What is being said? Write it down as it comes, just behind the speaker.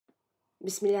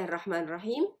Bismillah ar-Rahman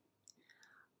ar-Rahim.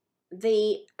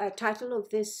 The title of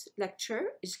this lecture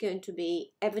is going to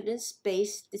be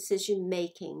Evidence-Based Decision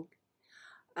Making.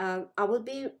 I will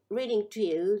be reading to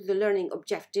you the learning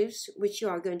objectives which you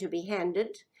are going to be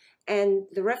handed, and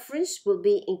the reference will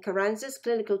be in Carranza's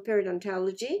Clinical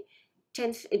Periodontology,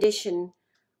 10th edition.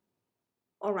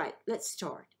 All right, let's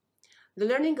start. The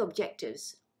learning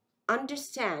objectives.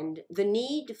 Understand the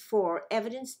need for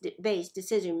evidence-based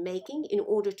decision-making in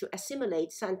order to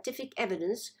assimilate scientific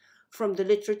evidence from the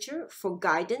literature for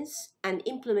guidance and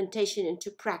implementation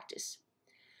into practice.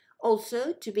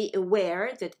 Also, to be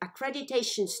aware that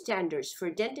accreditation standards for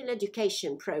dental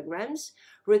education programs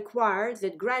require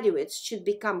that graduates should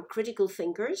become critical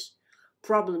thinkers,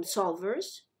 problem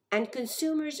solvers, and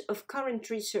consumers of current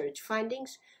research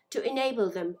findings to enable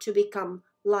them to become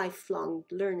lifelong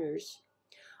learners.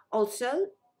 Also,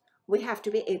 we have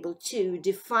to be able to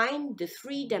define the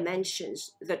three dimensions,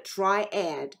 the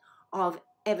triad of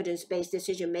evidence-based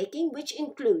decision-making, which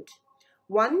include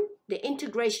 1. The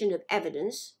integration of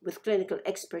evidence with clinical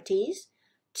expertise,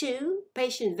 2.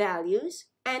 Patient values,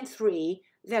 and 3.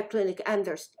 Their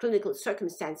clinical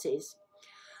circumstances.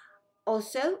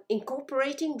 Also,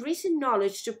 incorporating recent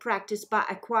knowledge to practice by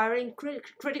acquiring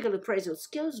critical appraisal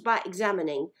skills by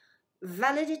examining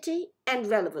validity and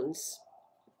relevance.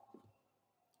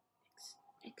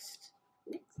 Next.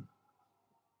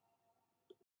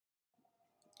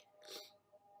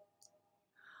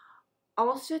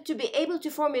 Also, to be able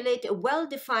to formulate a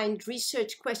well-defined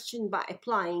research question by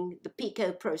applying the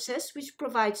PICO process, which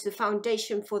provides the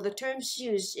foundation for the terms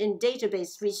used in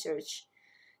database research,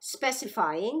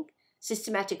 specifying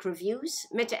systematic reviews,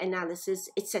 meta-analysis,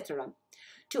 etc.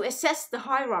 To assess the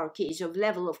hierarchies of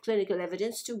level of clinical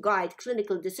evidence to guide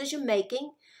clinical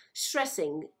decision-making,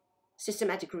 stressing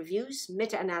systematic reviews,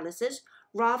 meta-analysis,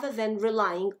 rather than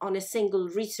relying on a single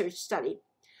research study.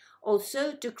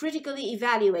 Also, to critically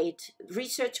evaluate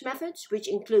research methods, which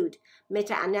include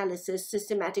meta-analysis,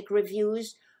 systematic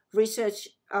reviews, research,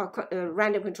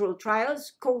 random controlled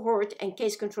trials, cohort and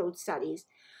case-controlled studies,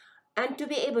 and to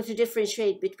be able to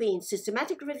differentiate between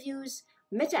systematic reviews,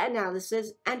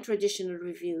 meta-analysis, and traditional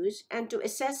reviews, and to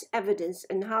assess evidence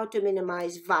and how to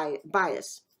minimize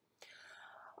bias.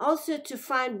 Also, to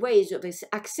find ways of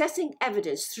accessing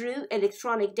evidence through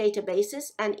electronic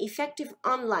databases and effective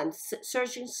online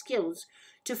searching skills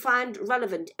to find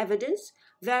relevant evidence,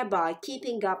 thereby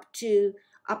keeping up to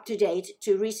date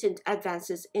to recent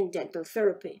advances in dental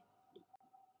therapy.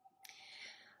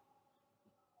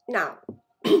 Now,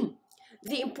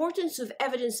 the importance of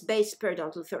evidence-based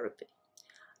periodontal therapy.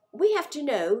 We have to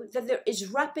know that there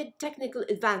is rapid technical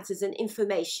advances in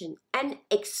information and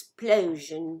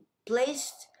explosion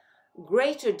placed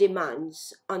greater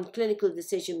demands on clinical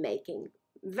decision-making.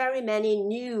 Very many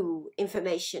new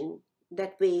information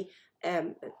that we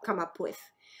come up with.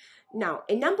 Now,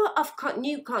 a number of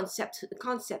new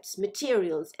concepts,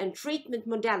 materials, and treatment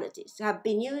modalities have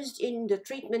been used in the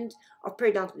treatment of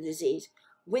periodontal disease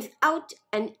without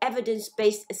an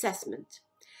evidence-based assessment.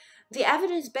 The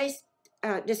evidence-based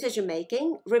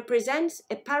decision-making represents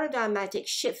a paradigmatic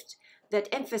shift that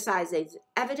emphasizes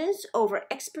evidence over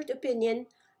expert opinion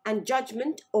and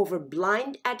judgment over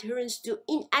blind adherence to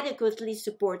inadequately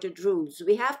supported rules.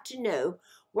 We have to know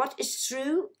what is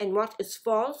true and what is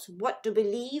false, what to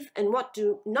believe and what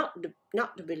to not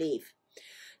to believe.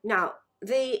 Now,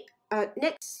 the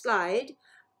next slide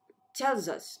tells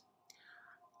us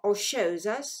or shows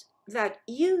us that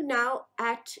you now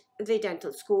at the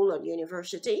dental school or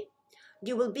university,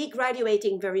 you will be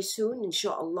graduating very soon,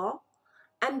 inshallah,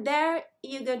 and there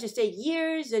you're going to stay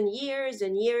years and years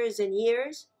and years and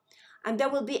years, and there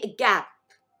will be a gap.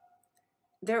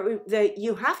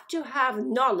 You have to have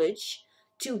knowledge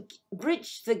to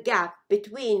bridge the gap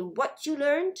between what you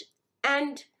learned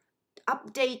and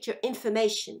update your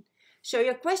information. So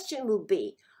your question will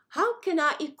be, how can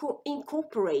I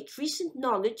incorporate recent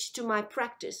knowledge to my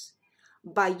practice?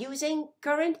 By using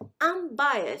current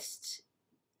unbiased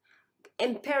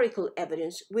empirical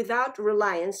evidence without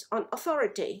reliance on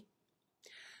authority.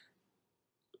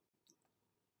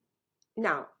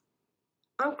 Now,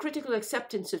 uncritical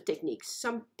acceptance of techniques.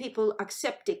 Some people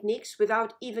accept techniques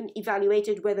without even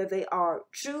evaluating whether they are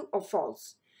true or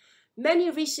false. Many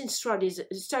recent studies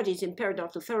in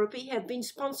periodontal therapy have been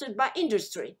sponsored by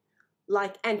industry,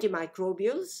 like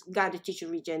antimicrobials, guided tissue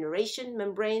regeneration,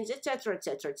 membranes, etc.,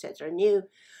 etc., etc. New.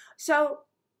 So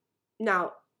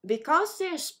now, because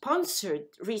they're sponsored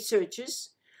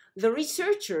researchers, the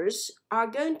researchers are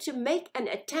going to make an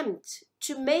attempt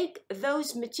to make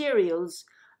those materials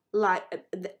like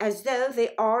as though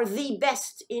they are the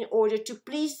best in order to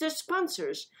please their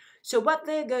sponsors. So what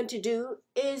they're going to do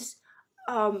is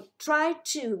try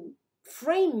to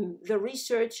frame the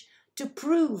research to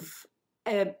prove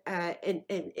a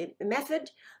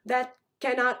method that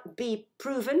cannot be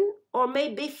proven or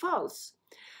may be false.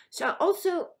 So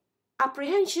also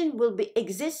apprehension will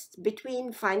exist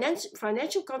between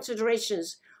financial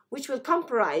considerations, which will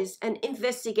compromise an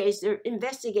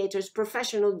investigator's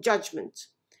professional judgment.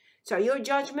 So your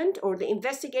judgment or the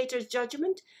investigator's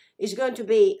judgment is going to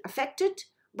be affected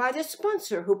by the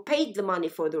sponsor who paid the money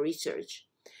for the research.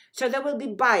 So there will be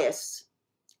bias,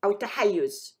 أو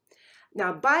تحيز.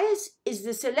 Now, bias is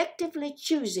the selectively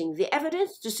choosing the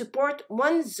evidence to support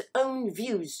one's own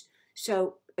views.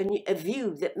 So a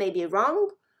view that may be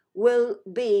wrong will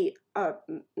be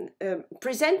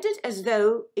presented as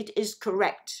though it is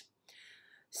correct.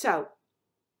 So,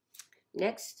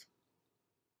 next.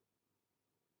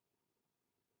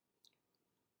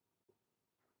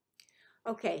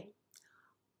 Okay,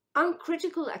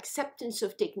 uncritical acceptance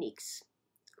of techniques.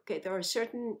 Okay, there are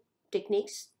certain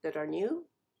techniques that are new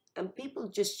and people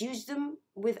just use them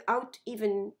without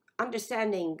even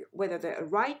understanding whether they're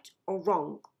right or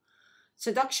wrong.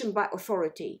 Seduction by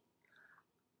authority,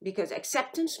 because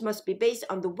acceptance must be based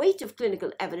on the weight of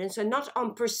clinical evidence and not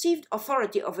on perceived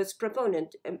authority of its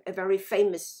proponent. A very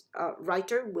famous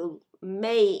writer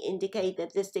may indicate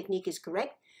that this technique is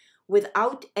correct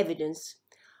without evidence.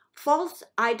 False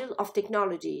idol of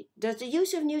technology. Does the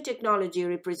use of new technology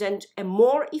represent a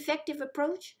more effective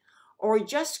approach or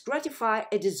just gratify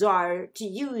a desire to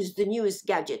use the newest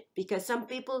gadget? Because some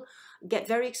people get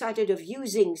very excited of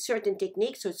using certain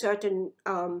techniques or certain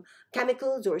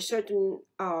chemicals or certain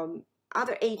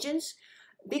other agents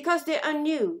because they are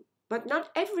new. But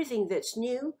not everything that's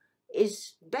new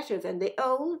is better than the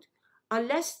old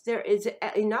unless there is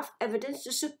enough evidence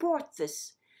to support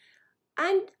this.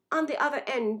 And on the other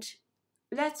end,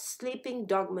 let sleeping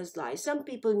dogmas lie. Some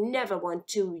people never want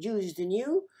to use the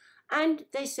new, and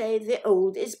they say the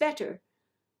old is better.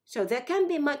 So there can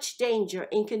be much danger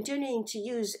in continuing to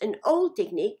use an old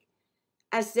technique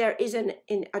as there is in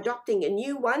adopting a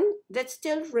new one that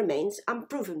still remains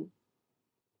unproven.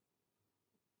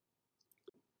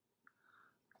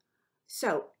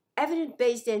 So,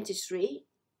 evidence-based dentistry.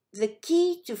 The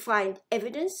key to find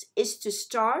evidence is to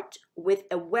start with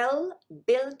a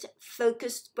well-built,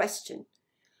 focused question.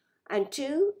 And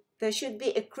two, there should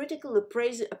be a critical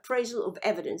appraisal of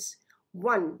evidence.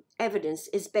 One, evidence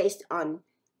is based on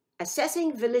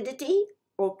assessing validity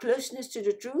or closeness to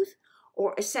the truth,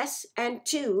 or and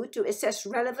two, to assess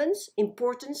relevance,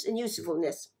 importance, and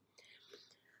usefulness.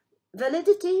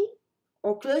 Validity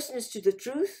or closeness to the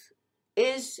truth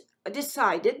is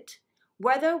decided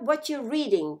whether what you're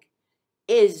reading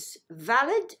is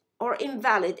valid or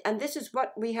invalid, and this is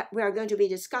what we are going to be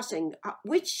discussing,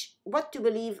 what to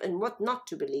believe and what not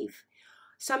to believe.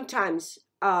 Sometimes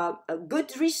a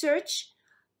good research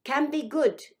can be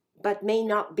good, but may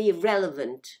not be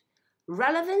relevant.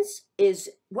 Relevance is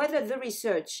whether the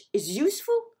research is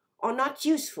useful or not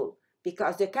useful,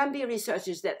 because there can be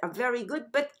researches that are very good,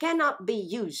 but cannot be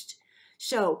used.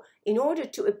 So in order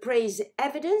to appraise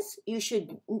evidence, you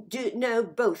should know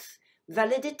both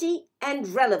validity and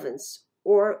relevance,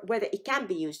 or whether it can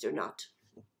be used or not.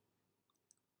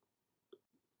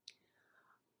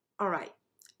 All right,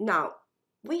 now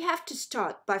we have to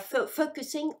start by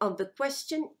focusing on the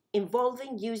question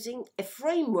involving using a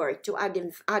framework to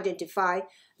identify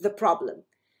the problem.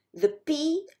 The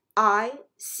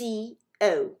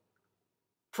PICO.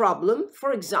 Problem,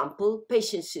 for example,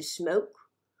 patients who smoke.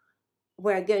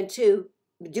 We're going to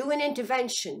do an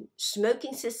intervention,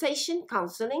 smoking cessation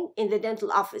counseling in the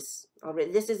dental office.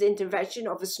 Already, this is intervention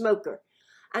of a smoker.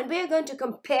 And we're going to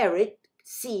compare it,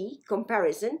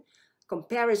 comparison of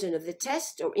the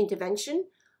test or intervention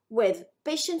with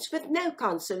patients with no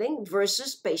counseling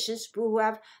versus patients who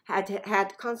have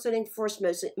had counseling for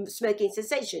smoking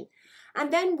cessation.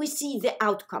 And then we see the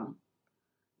outcome.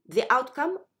 The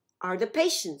outcome are the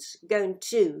patients going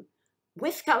to,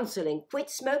 with counseling,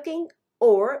 quit smoking,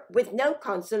 or with no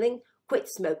counseling, quit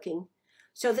smoking.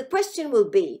 So the question will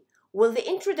be, will the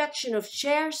introduction of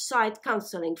chair-side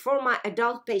counseling for my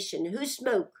adult patient who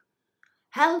smoke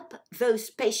help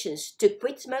those patients to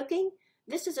quit smoking?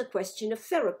 This is a question of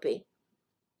therapy.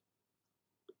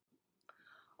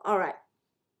 All right,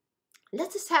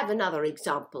 let us have another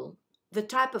example. The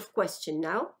type of question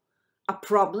now, a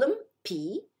problem,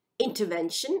 P,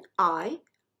 intervention, I,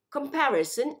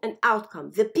 comparison and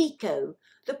outcome, the PICO.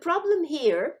 The problem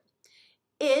here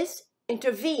is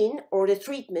intervene or the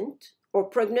treatment or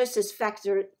prognosis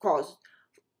factor cause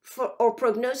or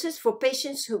prognosis for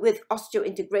patients with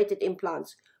osseointegrated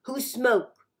implants who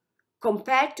smoke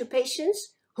compared to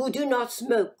patients who do not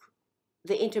smoke,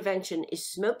 the intervention is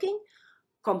smoking,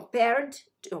 compared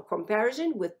or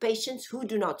comparison with patients who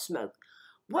do not smoke.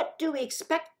 What do we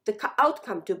expect the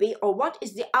outcome to be, or what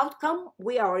is the outcome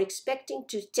we are expecting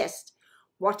to test?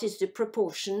 What is the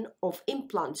proportion of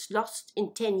implants lost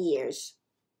in 10 years?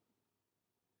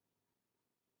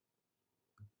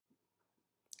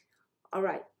 All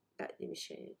right, let me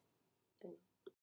show you.